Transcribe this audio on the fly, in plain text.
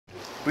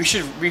We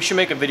should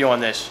make a video on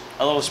this.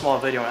 A little small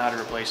video on how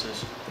to replace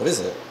this. What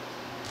is it?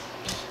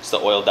 It's the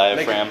oil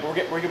diaphragm. We're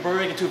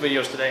making 2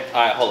 videos today.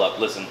 All right, hold up.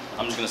 Listen,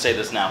 I'm just gonna say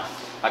this now.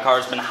 My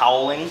car's been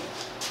howling,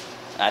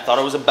 and I thought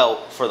it was a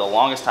belt for the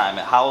longest time.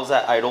 It howls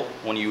at idle.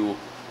 When you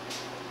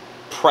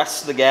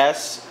press the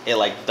gas, it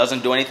like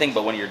doesn't do anything,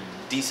 but when you're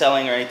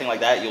decelling or anything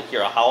like that, you'll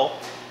hear a howl.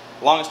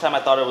 Longest time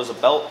I thought it was a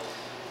belt.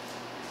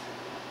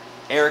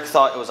 Eric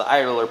thought it was an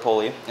idler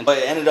pulley, but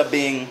it ended up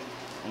being,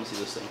 let me see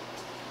this thing.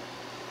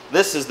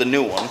 This is the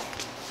new one.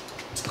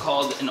 It's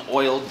called an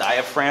oil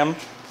diaphragm.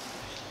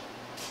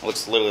 It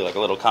looks literally like a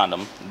little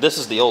condom. This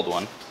is the old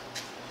one.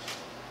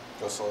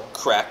 Go slow.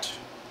 Cracked.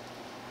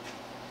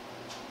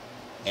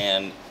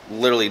 And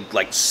literally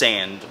like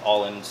sand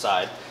all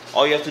inside.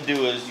 All you have to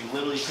do is you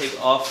literally take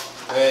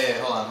off. Wait,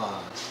 hold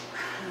on.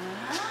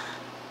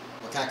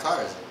 What kind of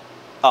car is it?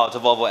 Oh, it's a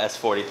Volvo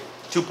S40.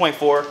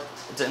 2.4.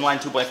 It's an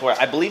inline 2.4.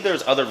 I believe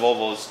there's other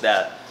Volvos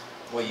that.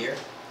 What year?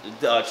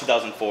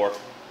 2004.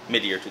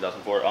 Mid-year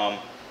 2004.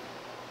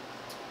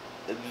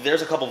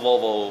 There's a couple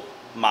Volvo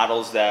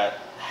models that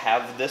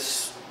have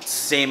this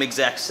same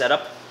exact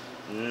setup.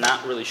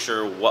 Not really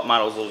sure what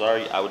models those are.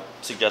 I would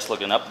suggest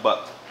looking up,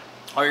 but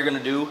all you're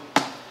gonna do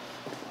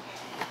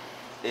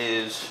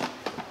is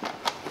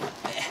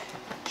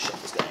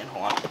shut this guy in.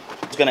 Hold on.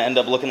 It's gonna end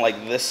up looking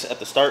like this at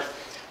the start.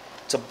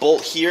 It's a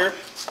bolt here,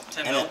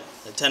 10 and mil.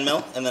 a 10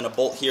 mil, and then a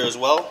bolt here as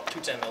well. 2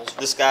 10 mils.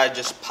 This guy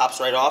just pops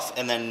right off,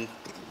 and then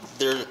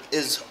there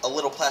is a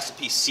little plastic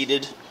piece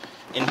seated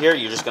in here.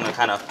 You're just gonna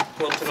kind of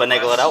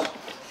finagle it out.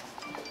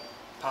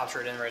 Pops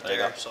right in right There you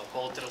there. go. So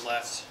pull it to the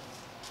left,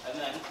 And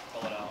then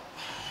pull it out.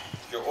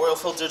 your oil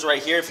filter's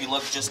right here. If you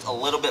look just a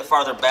little bit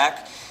farther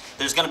back,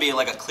 there's gonna be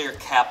like a clear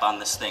cap on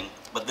this thing.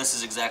 But this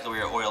is exactly where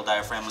your oil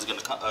diaphragm is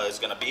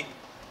gonna be.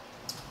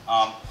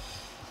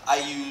 I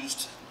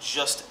used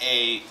just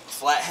a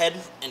flathead,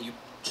 and you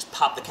just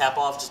pop the cap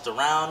off just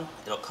around.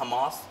 It'll come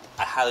off.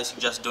 I highly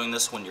suggest doing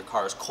this when your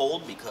car is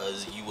cold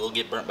because you will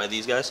get burnt by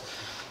these guys.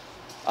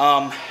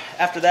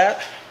 After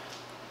that,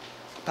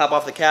 pop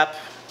off the cap.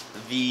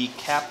 The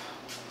cap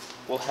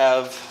will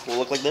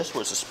look like this,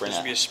 where it's a spring. There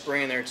should be a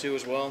spring in there too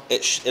as well.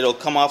 It'll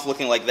come off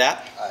looking like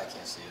that. I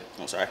can't see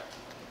it. I'm sorry.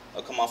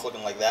 It'll come off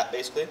looking like that,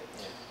 basically.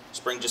 Yeah.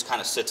 Spring just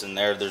kind of sits in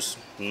there. There's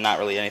not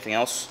really anything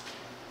else.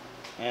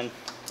 And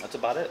that's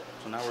about it.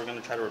 So now we're going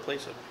to try to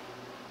replace it.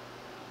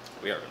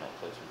 We are going to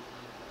replace it.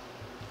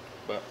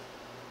 But,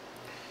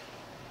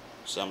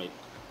 so I mean,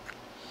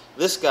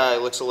 this guy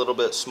looks a little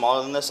bit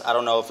smaller than this. I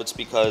don't know if it's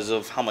because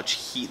of how much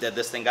heat that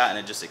this thing got and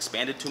it just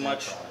expanded too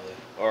much. Probably.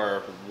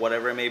 Or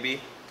whatever it may be.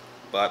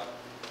 But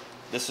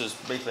this is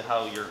basically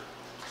how you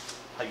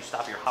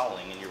stop your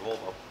howling in your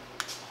Volvo.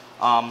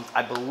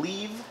 I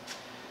believe.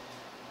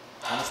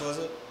 How much was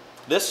it?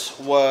 This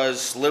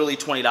was literally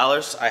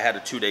 $20. I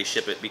had to 2-day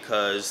ship it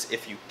because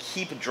if you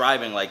keep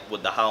driving like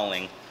with the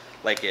howling,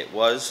 like it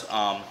was,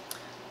 I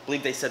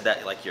believe they said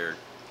that like your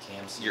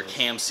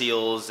cam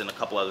seals and a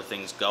couple other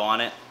things go on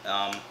it.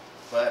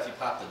 But if you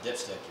pop the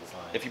dipstick, you're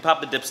fine. If you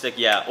pop the dipstick,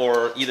 yeah,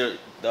 or either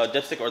the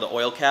dipstick or the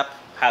oil cap,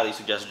 highly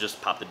suggest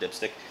just pop the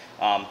dipstick.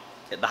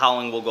 The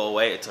howling will go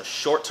away. It's a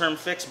short-term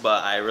fix,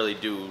 but I really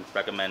do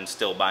recommend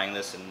still buying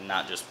this and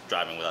not just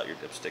driving without your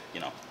dipstick,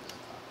 you know.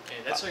 Okay,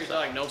 that's how you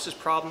diagnose this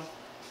problem.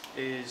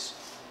 Is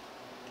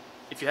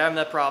if you're having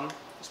that problem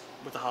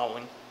with the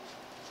howling,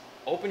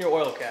 open your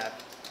oil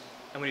cap,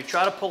 and when you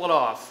try to pull it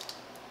off,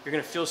 you're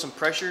gonna feel some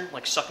pressure,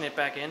 like sucking it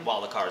back in While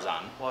the car's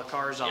on. while the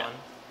car is on. Yeah.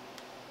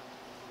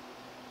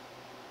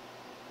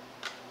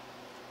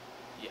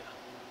 Yeah.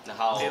 The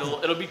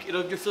howl. It'll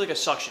feel like a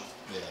suction,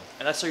 Yeah.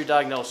 and that's how you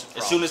diagnose it.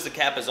 As soon as the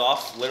cap is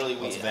off, literally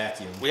It's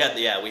vacuum. we had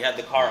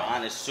the car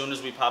on. As soon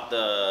as we popped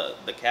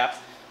the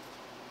cap,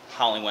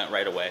 howling went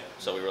right away.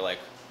 So we were like,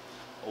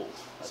 oh.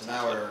 So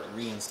now we're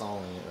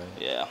reinstalling it, right?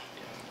 Yeah.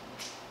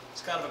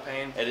 It's kind of a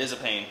pain. It is a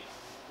pain.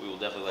 We will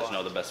definitely let you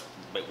know the best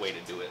way to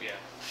do it.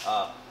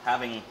 Yeah.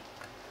 Having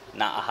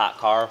not a hot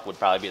car would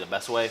probably be the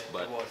best way,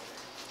 but It would.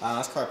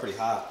 This car pretty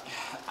hot.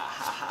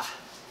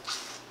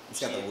 It's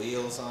got the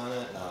wheels on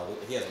it. No,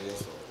 he has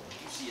wheels for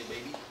it. you see it,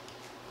 baby.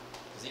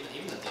 Because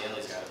even the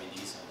daily's got to be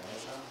decent, right,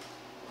 Sean?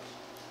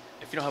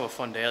 If you don't have a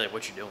fun daily,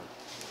 what you doing?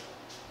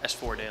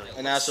 S4 daily.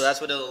 And now, so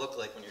that's what it'll look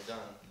like when you're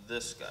done.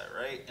 This guy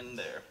right in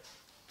there.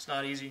 It's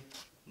not easy.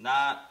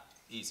 Not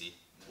easy.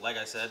 Like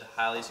I said,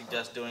 highly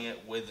suggest doing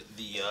it with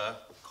the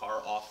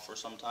car off for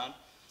some time.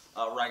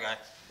 Right, guy.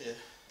 Yeah.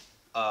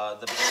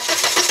 Would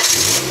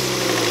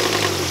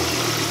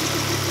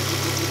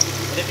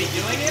Would it be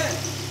doing it?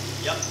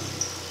 Yep.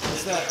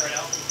 It's not right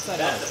now.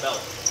 That's the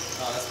belt.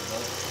 Oh, that's the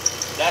belt.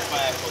 That's my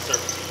actual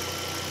service.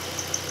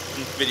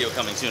 Video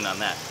coming soon on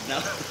that.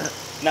 No,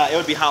 no, it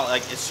would be how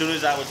like as soon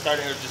as I would start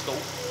it, would just go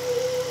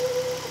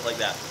like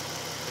that.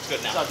 It's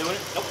good now. It's not doing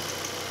it? Nope.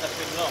 That's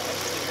good to know.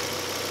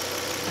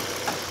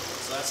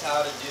 So that's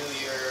how to do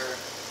your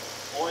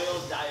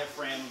Oil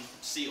diaphragm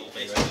seal,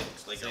 basically.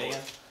 It's like Say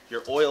again?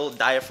 your oil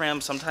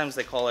diaphragm. Sometimes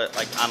they call it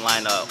like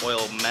online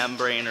oil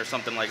membrane or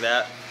something like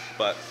that,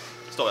 but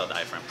it's the oil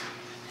diaphragm.